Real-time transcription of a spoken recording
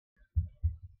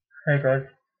Hey guys,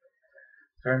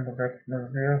 Back to the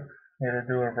video. Here to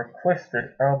do a requested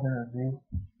album review.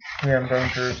 Here I'm going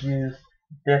to review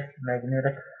Death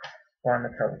Magnetic by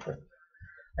Metallica.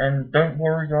 And don't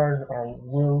worry guys, I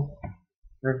will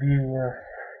review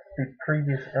the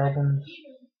previous albums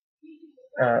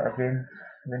again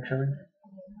eventually.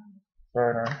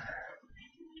 But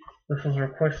this was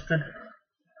requested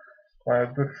by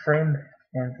a good friend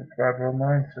and subscriber of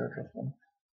mine, so I just want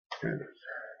to do this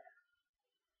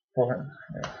for him.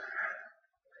 Yeah.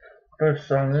 First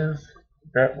song is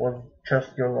That Was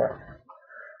Just Your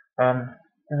Life.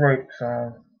 Great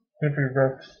song, heavy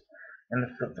riffs, and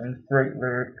it's got some great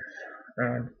lyrics,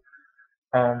 and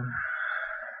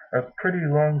a pretty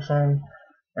long song,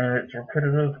 and it's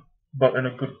repetitive, but in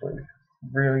a good way.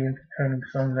 Really entertaining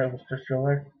song. That Was Just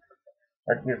Your Life.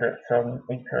 I'd give that song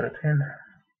an 8 out of 10.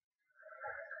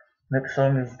 Next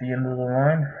song is The End of the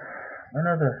Line.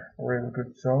 Another really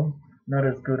good song. Not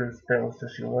as good as That Was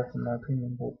Just Your Life in my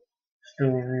opinion, but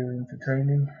still really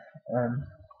entertaining.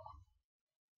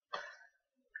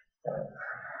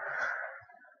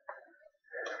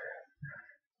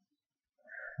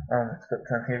 It's got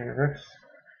some heavy riffs,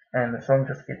 and the song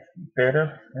just gets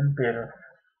better and better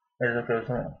as it goes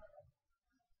on.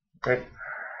 Okay,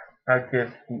 I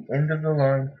give The End of the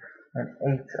Line an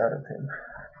 8 out of 10.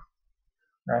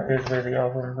 Now here's where the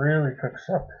album really picks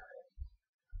up.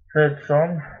 Third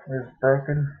song is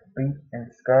Broken, Beat, and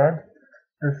Scarred.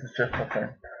 This is just a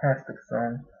fantastic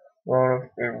song. A lot of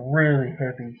really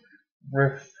heavy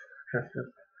riffs, just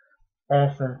an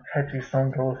awesome, catchy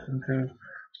song to listen to.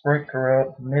 Great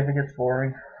throughout, never gets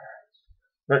boring,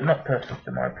 but not perfect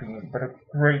in my opinion, but a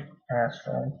great ass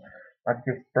song. I'd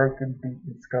give Broken, Beat,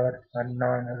 and Scarred a 9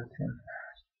 out of 10.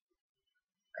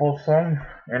 Fourth song,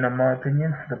 and in my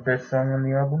opinion, the best song on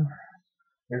the album,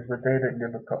 is The Day That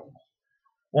Never Comes.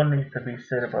 What needs to be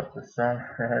said about this song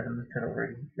that hasn't been said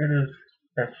already? It is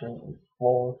absolutely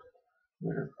flawless.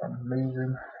 It is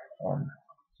amazing.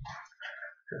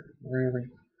 Just really,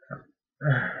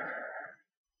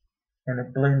 and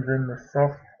it blends in the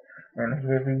soft and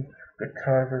heavy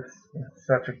guitar riffs in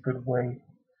such a good way.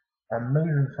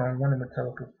 Amazing song, one of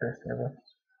Metallica's best ever.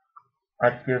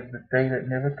 I'd give The Day That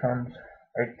Never Comes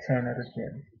a 10 out of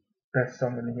 10. Best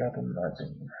song in the album in my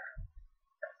opinion.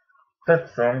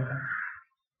 Fifth song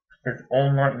is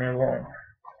All Nightmare Long.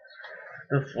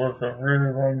 This was a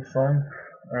really long song,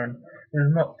 and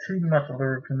there's not too much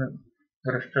lyric in it,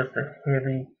 but it's just a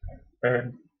heavy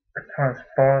and at times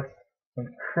fast,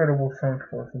 incredible song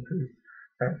to listen to.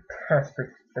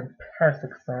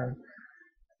 Fantastic song,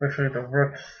 especially the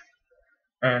riffs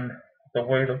and the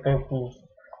way the vocals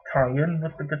tie in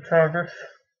with the guitar riffs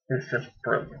is just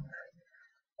brilliant.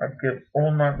 I'd give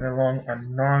All Nightmare Long a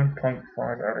 9.5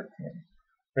 out of 10.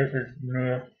 It is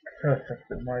near perfect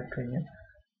in my opinion.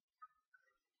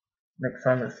 Next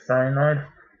song is Cyanide.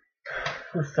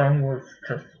 This song was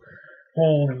just,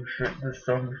 holy shit, this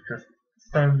song is just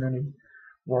so many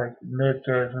like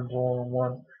mid-gasms all in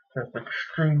one. Just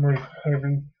extremely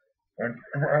heavy and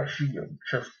thrashy and you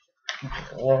just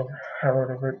love the hell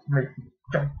out of it. Makes you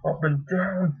jump up and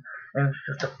down, and it's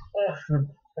just an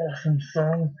awesome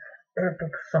song.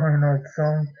 Epic Cyanide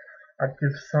song. I'd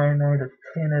give Cyanide a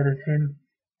 10 out of 10.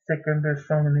 Second best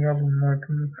song in the album in my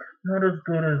opinion. Not as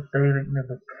good as Day That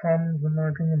Never Comes in my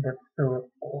opinion, but still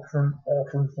an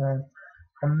awesome song.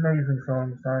 Amazing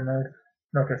song, Cyanide.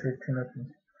 Like I said, 10 out of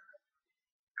 10.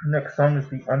 Next song is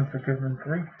the Unforgiven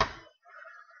III.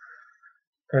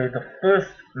 Okay, the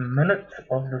first minute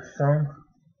of the song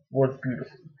was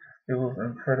beautiful. It was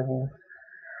incredible.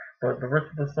 But the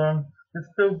rest of the song is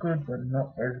still good, but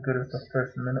not as good as the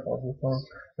first minute of the song.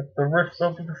 If the rest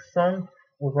of the song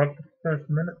was like the first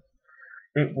minute,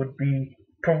 it would be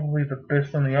probably the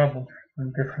best on the album.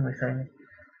 I'm definitely saying it.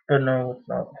 But no, it's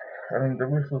not. I mean, the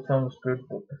rest of the song is good,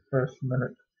 but the first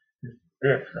minute is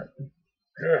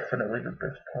definitely the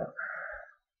best part.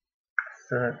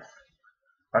 So that's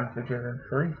Unforgiven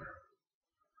 3.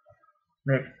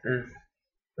 Next is,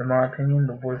 in my opinion,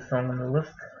 the worst song on the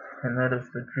list, and that is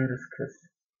the Judas Kiss.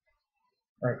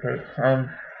 Okay,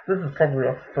 this is probably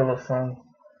a filler song.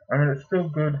 I mean, it's still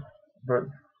good, but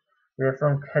there are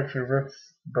some catchy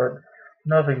riffs, but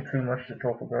nothing too much to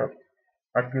talk about.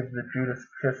 I'd give the Judas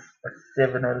Kiss a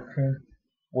 7 out of 10.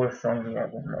 Worst song in the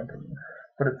album, in my opinion,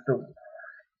 but it's still good.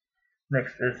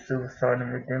 Next is Suicide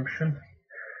and Redemption,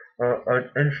 an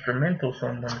instrumental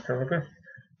song by Metallica.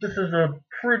 This is a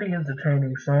pretty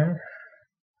entertaining song,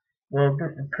 a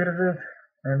bit repetitive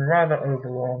and rather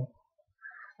overlong.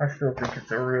 I still think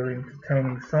it's a really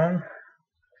entertaining song.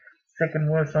 Second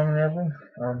worst song on the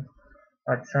album.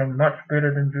 I'd say much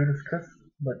better than Judas Kiss,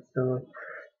 but still a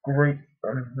great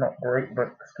not great,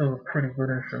 but still a pretty good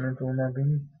instrumental in my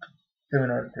opinion. 7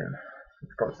 out of 10.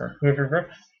 It's got some heavy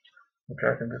riffs, which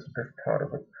I think is the best part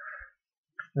of it.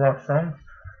 Last song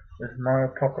is My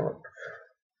Apocalypse.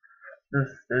 This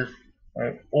is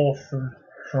an awesome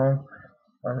song.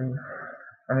 I mean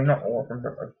not awesome,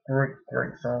 but a great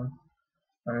song.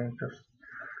 I mean, just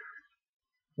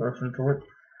listen to it.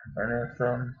 And there's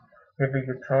some heavy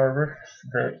guitar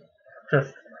riffs that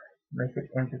just make it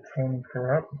entertaining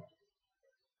throughout.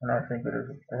 And I think it is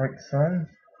a great song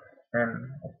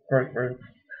and a great way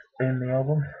to end the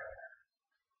album.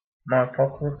 My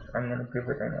Apocalypse, I'm going to give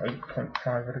it an 8.5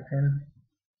 out of 10.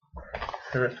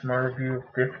 So that's my review of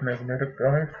Death Magnetic,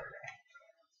 guys.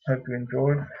 Hope you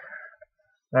enjoyed.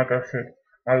 Like I said,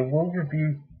 I will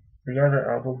review the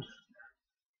other albums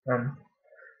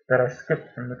that I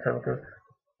skipped from Metallica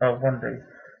one day,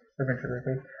 eventually,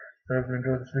 okay? So if you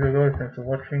enjoyed this video, guys, thanks for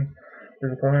watching.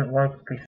 Leave a comment, like, peace.